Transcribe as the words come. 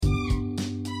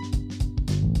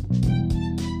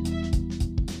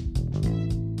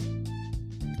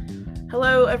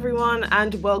Hello everyone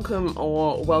and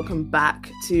welcome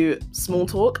back to Small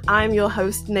Talk. I'm your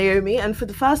host Naomi, and for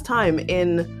the first time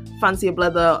in Fancy a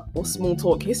Blether or Small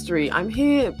Talk history, I'm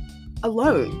here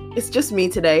alone. It's just me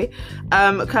today.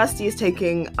 Kirsty is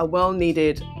taking a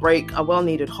well-needed break, a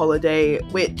well-needed holiday,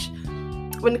 which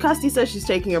when Kirsty says she's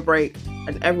taking a break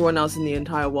and everyone else in the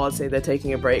entire world say they're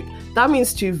taking a break, that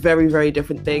means two very, very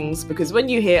different things. Because when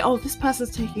you hear, oh, this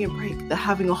person's taking a break, they're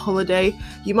having a holiday,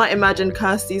 you might imagine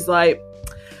Kirsty's like,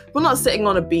 we're not sitting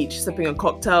on a beach sipping a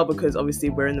cocktail because obviously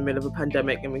we're in the middle of a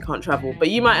pandemic and we can't travel. But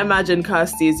you might imagine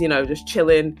Kirsty's, just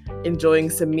chilling, enjoying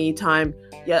some me time.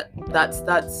 Yet that's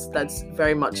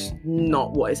very much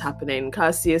not what is happening.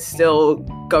 Kirsty is still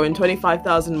going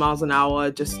 25,000 miles an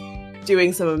hour, just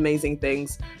doing some amazing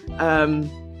things.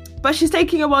 But she's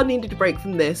taking a well-needed break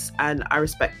from this, and I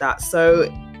respect that.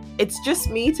 So it's just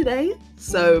me today,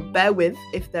 so bear with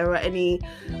if there are any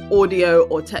audio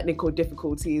or technical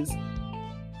difficulties.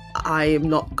 I am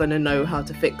not gonna know how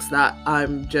to fix that.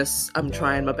 I'm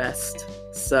trying my best.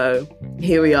 So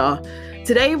here we are.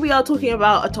 Today we are talking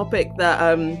about a topic that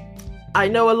I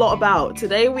know a lot about.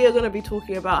 Today we are going to be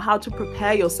talking about how to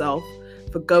prepare yourself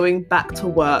for going back to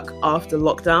work after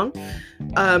lockdown.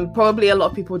 Probably a lot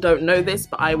of people don't know this,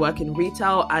 but I work in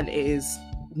retail and it is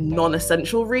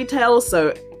non-essential retail.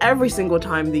 So every single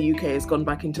time the UK has gone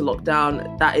back into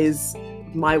lockdown, that is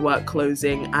my work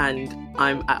closing and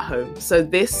I'm at home. So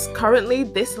this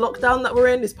lockdown that we're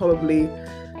in is probably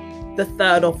the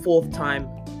third or fourth time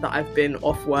that I've been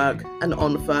off work and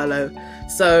on furlough.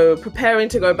 So preparing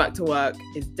to go back to work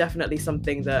is definitely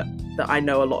something that I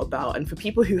know a lot about. And for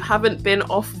people who haven't been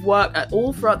off work at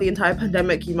all throughout the entire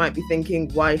pandemic, you might be thinking,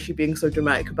 why is she being so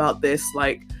dramatic about this?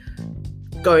 Like,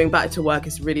 going back to work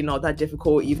is really not that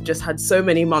difficult. You've just had so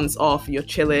many months off, you're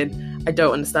chilling. I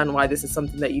don't understand why this is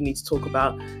something that you need to talk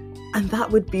about. And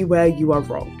that would be where you are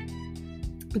wrong.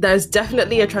 There's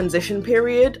definitely a transition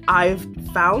period I've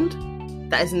found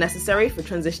that is necessary for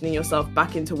transitioning yourself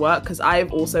back into work, because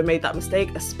I've also made that mistake,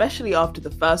 especially after the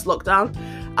first lockdown.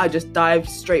 I just dived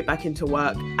straight back into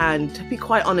work, and to be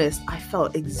quite honest, I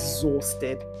felt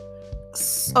exhausted.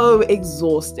 So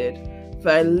exhausted for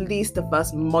at least the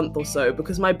first month or so,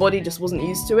 because my body just wasn't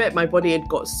used to it. My body had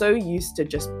got so used to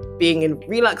just being in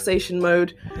relaxation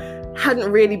mode,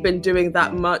 hadn't really been doing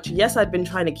that much. Yes, I'd been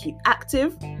trying to keep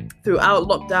active throughout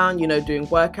lockdown, doing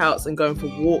workouts and going for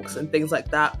walks and things like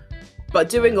that. But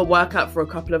doing a workout for a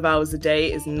couple of hours a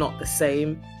day is not the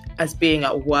same as being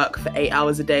at work for 8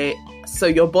 hours a day. So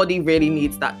your body really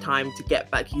needs that time to get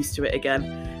back used to it again.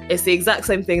 It's the exact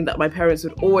same thing that my parents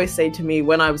would always say to me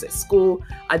when I was at school.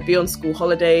 I'd be on school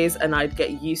holidays and I'd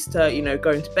get used to,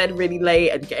 going to bed really late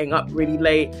and getting up really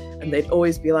late. And they'd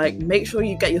always be like, make sure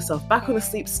you get yourself back on a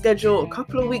sleep schedule a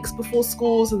couple of weeks before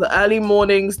school so the early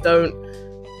mornings don't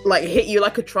hit you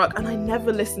like a truck. And I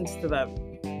never listened to them.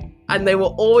 And they were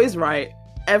always right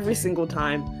every single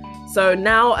time. So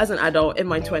now as an adult in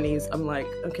my 20s, I'm like,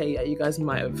 okay, yeah, you guys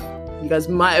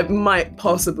might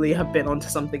possibly have been onto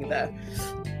something there.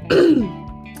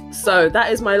 So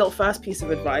that is my little first piece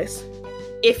of advice.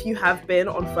 If you have been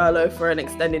on furlough for an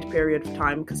extended period of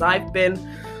time, because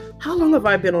how long have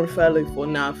I been on furlough for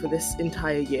now for this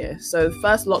entire year? So the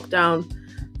first lockdown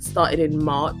started in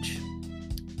March.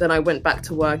 Then I went back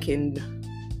to work in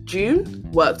June,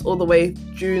 worked all the way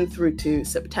June through to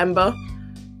September.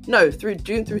 No,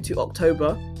 June through to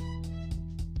October.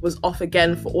 Was off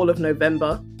again for all of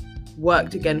November.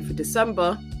 Worked again for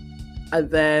December. And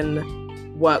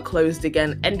then work closed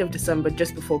again end of December,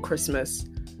 just before Christmas.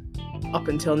 Up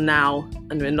until now.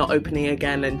 And we're not opening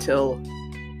again until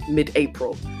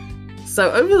mid-April.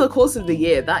 So over the course of the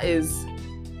year, that is...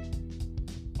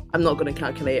 I'm not going to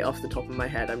calculate it off the top of my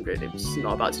head. I'm just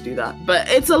not about to do that. But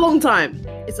it's a long time.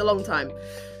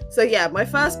 So yeah, my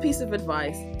first piece of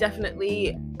advice,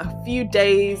 definitely a few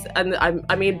days. And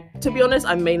I mean, to be honest,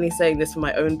 I'm mainly saying this for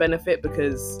my own benefit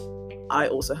because I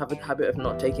also have a habit of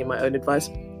not taking my own advice.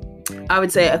 I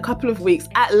would say a couple of weeks,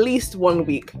 at least 1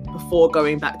 week before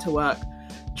going back to work,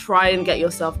 try and get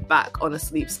yourself back on a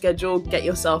sleep schedule, get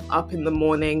yourself up in the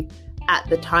morning at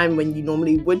the time when you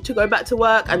normally would to go back to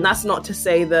work. And that's not to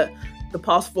say that the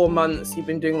past 4 months you've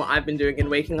been doing what I've been doing and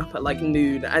waking up at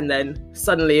noon and then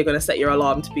suddenly you're going to set your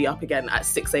alarm to be up again at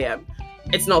 6 a.m.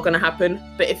 It's not going to happen.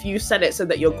 But if you set it so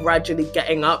that you're gradually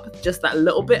getting up just that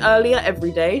little bit earlier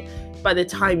every day, by the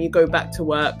time you go back to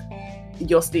work,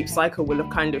 your sleep cycle will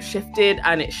have kind of shifted,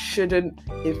 and it shouldn't,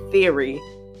 in theory,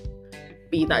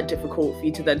 be that difficult for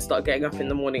you to then start getting up in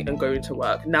the morning and going to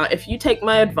work. Now, if you take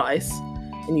my advice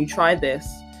and you try this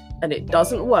and it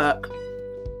doesn't work,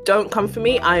 don't come for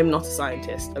me. I am not a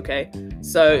scientist, okay?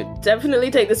 So definitely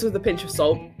take this with a pinch of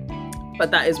salt. but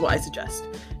that is what I suggest.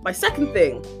 My second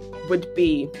thing would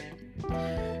be,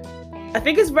 I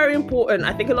think it's very important.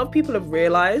 I think a lot of people have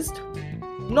realized,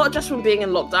 not just from being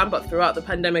in lockdown, but throughout the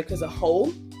pandemic as a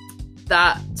whole,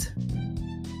 that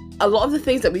a lot of the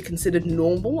things that we considered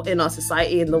normal in our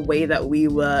society and the way that we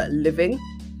were living,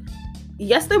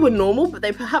 yes, they were normal, but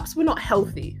they perhaps were not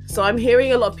healthy. So I'm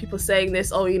hearing a lot of people saying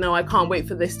this, oh, I can't wait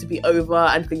for this to be over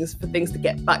and for things to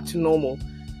get back to normal.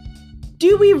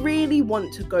 Do we really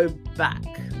want to go back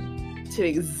to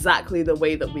exactly the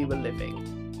way that we were living?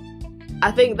 I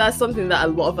think that's something that a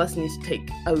lot of us need to take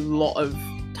a lot of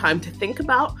time to think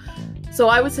about. So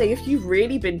I would say if you've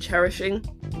really been cherishing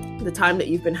the time that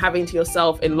you've been having to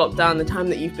yourself in lockdown, the time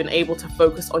that you've been able to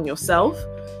focus on yourself,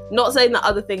 not saying that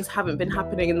other things haven't been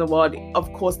happening in the world,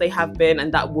 of course they have been,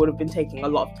 and that would have been taking a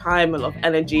lot of time, a lot of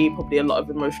energy, probably a lot of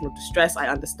emotional distress. I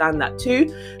understand that too,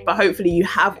 but hopefully you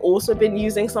have also been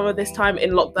using some of this time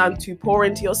in lockdown to pour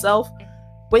into yourself.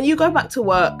 When you go back to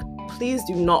work, please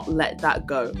do not let that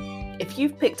go. If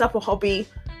you've picked up a hobby,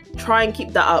 try and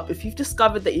keep that up. If you've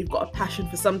discovered that you've got a passion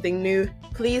for something new,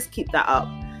 please keep that up.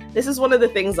 This is one of the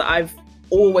things that I've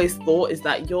always thought, is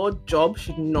that your job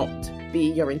should not be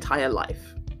your entire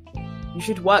life. You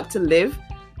should work to live.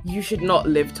 You should not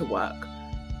live to work.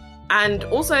 And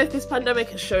also, if this pandemic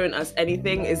has shown us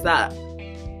anything, is that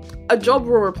a job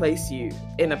will replace you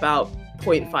in about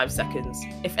 0.5 seconds.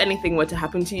 If anything were to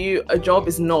happen to you, a job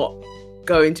is not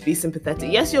going to be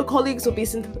sympathetic. Yes, your colleagues will be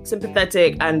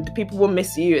sympathetic and people will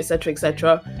miss you, etc.,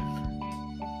 etc.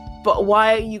 But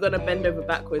why are you going to bend over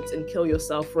backwards and kill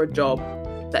yourself for a job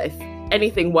that, if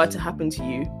anything were to happen to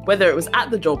you, whether it was at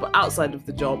the job or outside of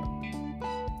the job,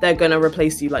 they're going to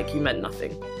replace you like you meant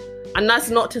nothing? And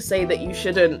that's not to say that you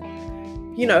shouldn't,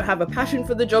 have a passion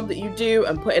for the job that you do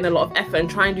and put in a lot of effort and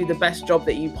try and do the best job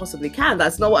that you possibly can.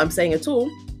 That's not what I'm saying at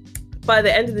all. But at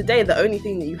the end of the day, the only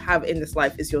thing that you have in this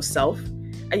life is yourself,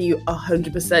 and you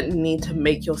 100% need to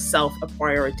make yourself a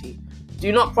priority.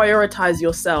 Do not prioritize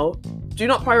yourself. Do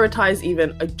not prioritize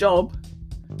even a job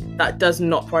that does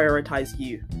not prioritize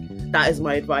you. That is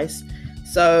my advice.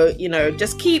 So,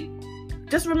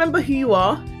 just remember who you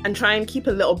are and try and keep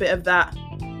a little bit of that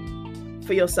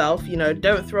for yourself.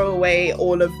 Don't throw away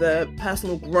all of the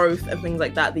personal growth and things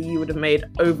like that you would have made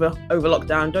over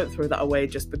lockdown. Don't throw that away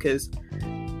just because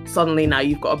suddenly now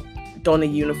you've got to don a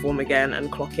uniform again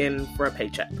and clock in for a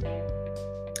paycheck.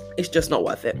 It's just not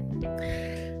worth it.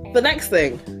 The next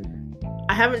thing,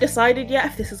 I haven't decided yet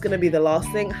if this is going to be the last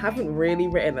thing. I haven't really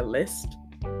written a list.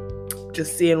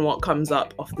 Just seeing what comes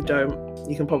up off the dome.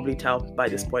 You can probably tell by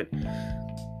this point.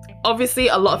 Obviously,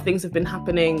 a lot of things have been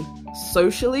happening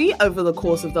socially over the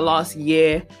course of the last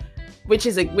year, which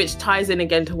ties in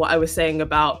again to what I was saying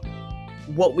about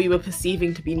what we were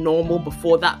perceiving to be normal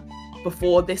before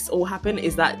this all happened.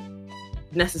 Is that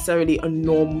necessarily a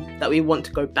norm that we want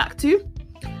to go back to?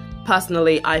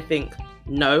 Personally, I think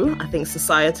no. I think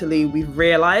societally we've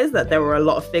realized that there were a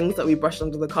lot of things that we brushed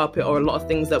under the carpet, or a lot of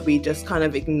things that we just kind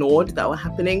of ignored that were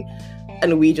happening,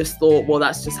 and we just thought, well,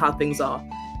 that's just how things are.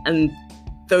 And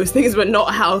those things were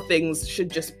not how things should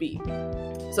just be.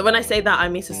 So when I say that, I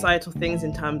mean societal things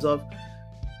in terms of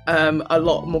a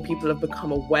lot more people have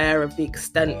become aware of the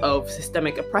extent of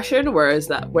systemic oppression, where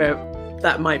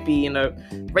that might be,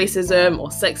 racism or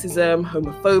sexism,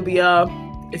 homophobia,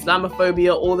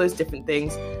 Islamophobia, all those different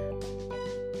things.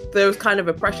 Those kind of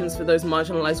oppressions for those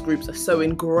marginalized groups are so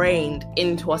ingrained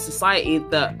into our society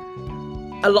that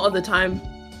a lot of the time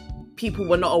people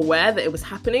were not aware that it was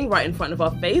happening right in front of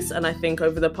our face. And I think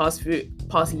over the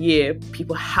past year,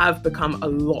 people have become a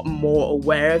lot more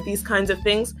aware of these kinds of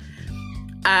things.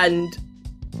 And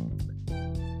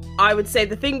I would say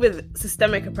the thing with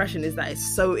systemic oppression is that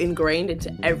it's so ingrained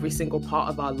into every single part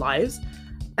of our lives,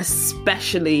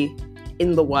 especially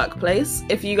in the workplace.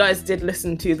 If you guys did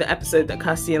listen to the episode that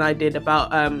Kirsty and I did about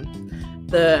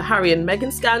the Harry and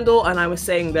Meghan scandal, and I was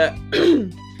saying that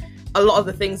a lot of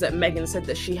the things that Meghan said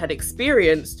that she had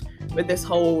experienced with this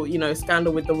whole,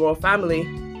 scandal with the royal family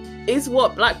is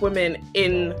what Black women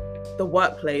in the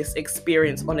workplace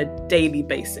experience on a daily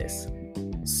basis.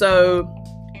 So,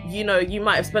 you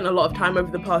might have spent a lot of time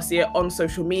over the past year on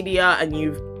social media, and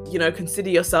you've consider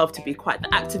yourself to be quite the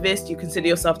activist. You consider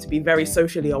yourself to be very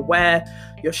socially aware.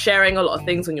 You're sharing a lot of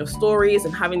things on your stories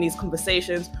and having these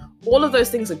conversations. All of those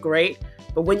things are great.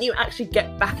 But when you actually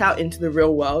get back out into the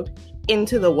real world,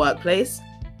 into the workplace,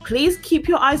 please keep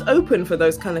your eyes open for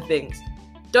those kind of things.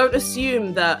 Don't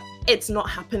assume that it's not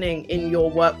happening in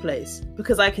your workplace,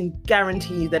 because I can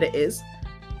guarantee you that it is.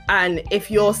 And if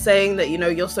you're saying that,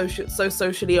 you're so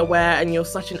socially aware and you're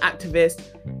such an activist,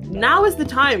 now is the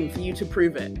time for you to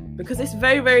prove it. Because it's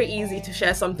very, very easy to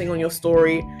share something on your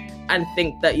story and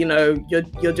think that,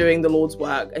 you're doing the Lord's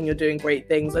work and you're doing great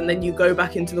things. And then you go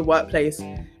back into the workplace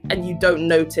and you don't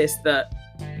notice that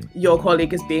your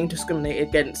colleague is being discriminated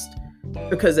against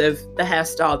because of the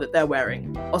hairstyle that they're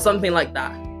wearing or something like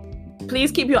that.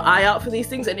 Please keep your eye out for these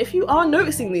things. And if you are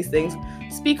noticing these things,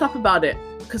 speak up about it,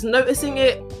 because noticing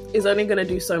it is only going to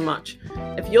do so much.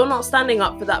 If you're not standing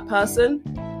up for that person,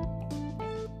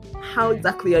 how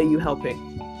exactly are you helping?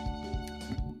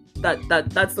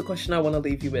 That's the question I want to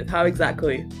leave you with. How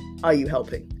exactly are you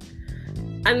helping?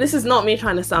 And this is not me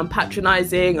trying to sound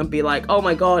patronizing and be like, oh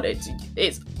my God, it's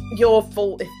your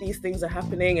fault if these things are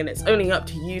happening and it's only up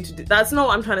to you to do. That's not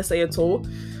what I'm trying to say at all.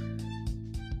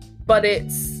 But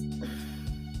it's,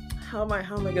 how am I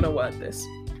going to word this?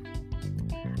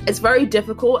 It's very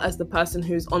difficult as the person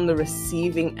who's on the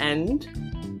receiving end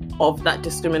of that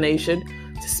discrimination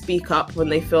to speak up when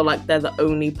they feel like they're the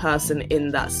only person in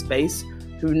that space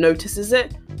who notices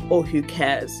it or who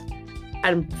cares.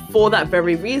 And for that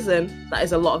very reason, that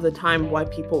is a lot of the time why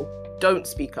people don't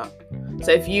speak up.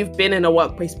 So if you've been in a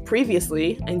workplace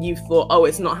previously and you've thought, oh,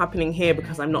 it's not happening here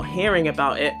because I'm not hearing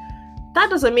about it, that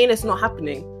doesn't mean it's not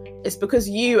happening. It's because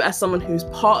you, as someone who's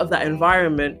part of that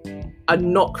environment, are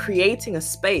not creating a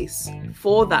space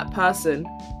for that person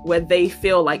where they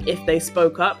feel like if they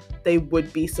spoke up, they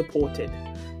would be supported.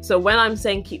 So when I'm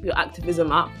saying keep your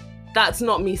activism up, that's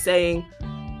not me saying,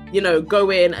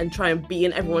 go in and try and be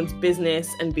in everyone's business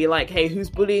and be like, hey, who's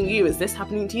bullying you? Is this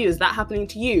happening to you? Is that happening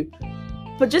to you?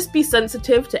 But just be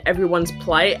sensitive to everyone's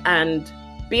plight and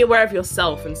be aware of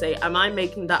yourself and say, am I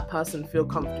making that person feel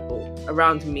comfortable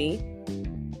around me?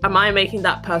 Am I making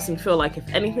that person feel like if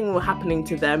anything were happening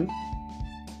to them,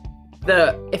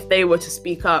 that if they were to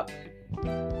speak up,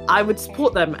 I would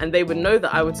support them and they would know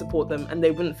that I would support them and they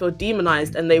wouldn't feel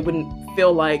demonized and they wouldn't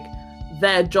feel like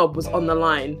their job was on the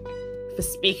line for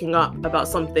speaking up about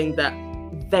something that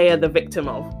they are the victim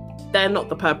of. They're not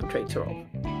the perpetrator of.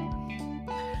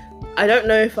 I don't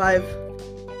know if I've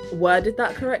worded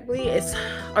that correctly.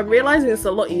 I'm realizing it's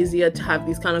a lot easier to have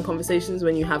these kind of conversations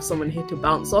when you have someone here to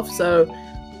bounce off. So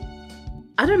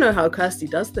I don't know how Kirsty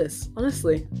does this,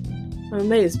 honestly. I'm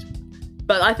amazed.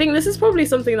 But I think this is probably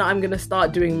something that I'm going to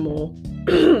start doing more.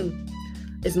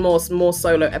 Is more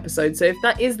solo episodes. So if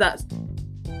that,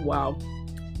 wow.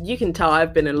 You can tell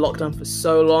I've been in lockdown for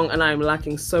so long and I'm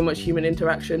lacking so much human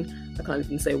interaction. I can't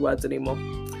even say words anymore.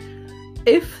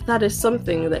 If that is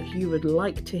something that you would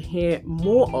like to hear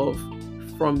more of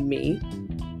from me,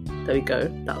 there we go.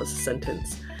 That was a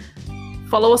sentence.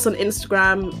 Follow us on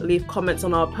Instagram, leave comments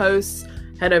on our posts,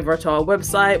 head over to our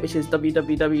website, which is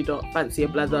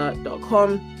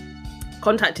www.fancyableather.com.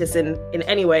 Contact us in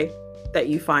any way that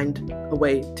you find a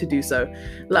way to do so.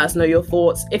 Let us know your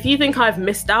thoughts. If you think I've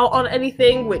missed out on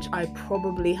anything, which I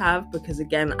probably have, because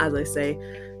again, as I say,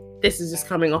 this is just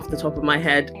coming off the top of my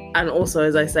head. And also,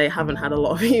 as I say, haven't had a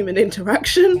lot of human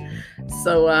interaction.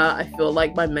 So I feel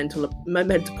like my mental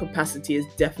capacity has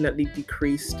definitely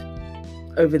decreased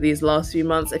over these last few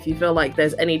months. If you feel like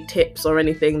there's any tips or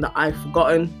anything that I've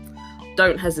forgotten,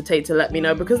 don't hesitate to let me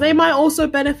know, because they might also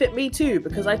benefit me too.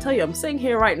 Because I tell you, I'm sitting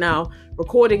here right now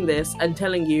recording this and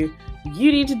telling you,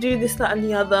 you need to do this, that, and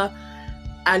the other.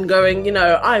 And going,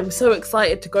 I'm so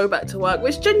excited to go back to work,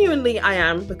 which genuinely I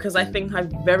am, because I think I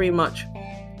very much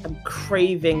am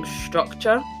craving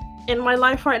structure in my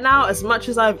life right now. As much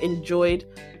as I've enjoyed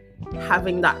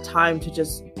having that time to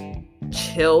just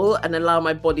chill and allow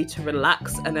my body to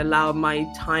relax and allow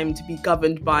my time to be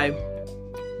governed by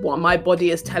what my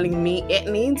body is telling me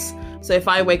it needs. So if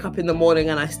I wake up in the morning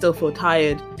and I still feel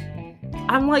tired,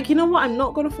 I'm like, you know what? I'm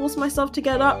not going to force myself to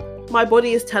get up. My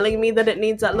body is telling me that it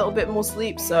needs that little bit more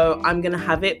sleep, so I'm going to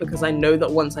have it, because I know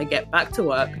that once I get back to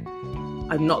work,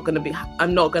 I'm not going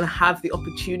to have the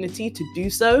opportunity to do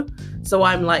so. So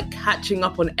I'm like catching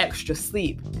up on extra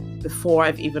sleep before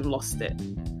I've even lost it.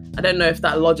 I don't know if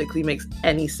that logically makes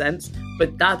any sense,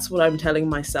 but that's what I'm telling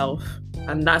myself,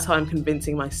 and that's how I'm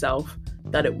convincing myself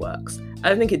that it works. I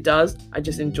don't think it does. I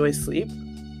just enjoy sleep.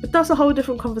 But that's a whole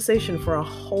different conversation for a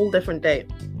whole different day.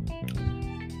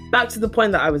 Back to the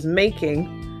point that I was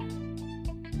making.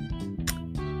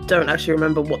 Don't actually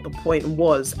remember what the point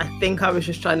was. I think I was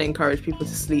just trying to encourage people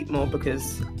to sleep more,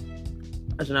 because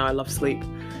I don't know, I love sleep.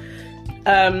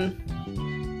 But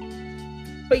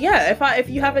yeah, if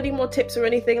you have any more tips or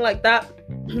anything like that,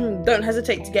 don't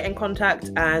hesitate to get in contact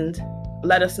and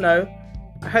let us know.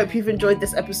 I hope you've enjoyed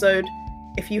this episode.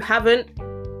 If you haven't,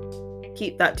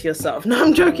 keep that to yourself. No,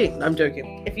 I'm joking.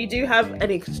 If you do have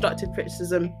any constructive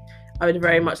criticism, I would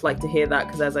very much like to hear that,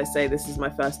 because as I say, this is my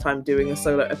first time doing a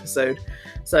solo episode.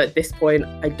 So at this point,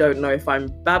 I don't know if I'm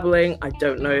babbling. I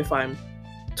don't know if I'm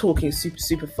talking super,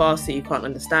 super fast so you can't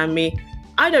understand me.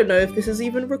 I don't know if this is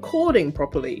even recording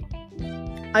properly.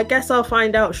 I guess I'll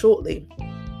find out shortly.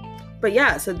 But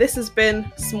yeah, so this has been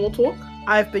Small Talk.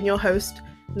 I've been your host,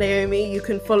 Naomi. You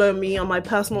can follow me on my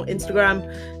personal Instagram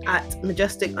at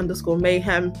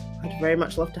majestic_mayhem. I'd very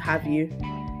much love to have you.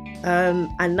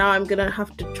 And now I'm gonna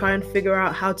have to try and figure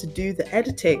out how to do the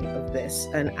editing of this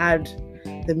and add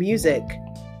the music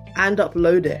and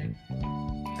upload it.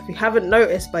 If you haven't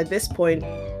noticed by this point,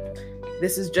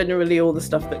 this is generally all the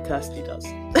stuff that Kirsty does.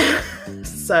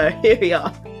 So here we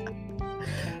are.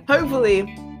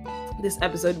 Hopefully this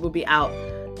episode will be out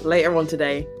later on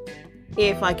today,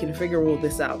 if I can figure all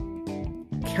this out.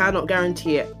 Cannot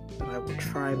guarantee it, but I will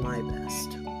try my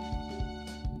best.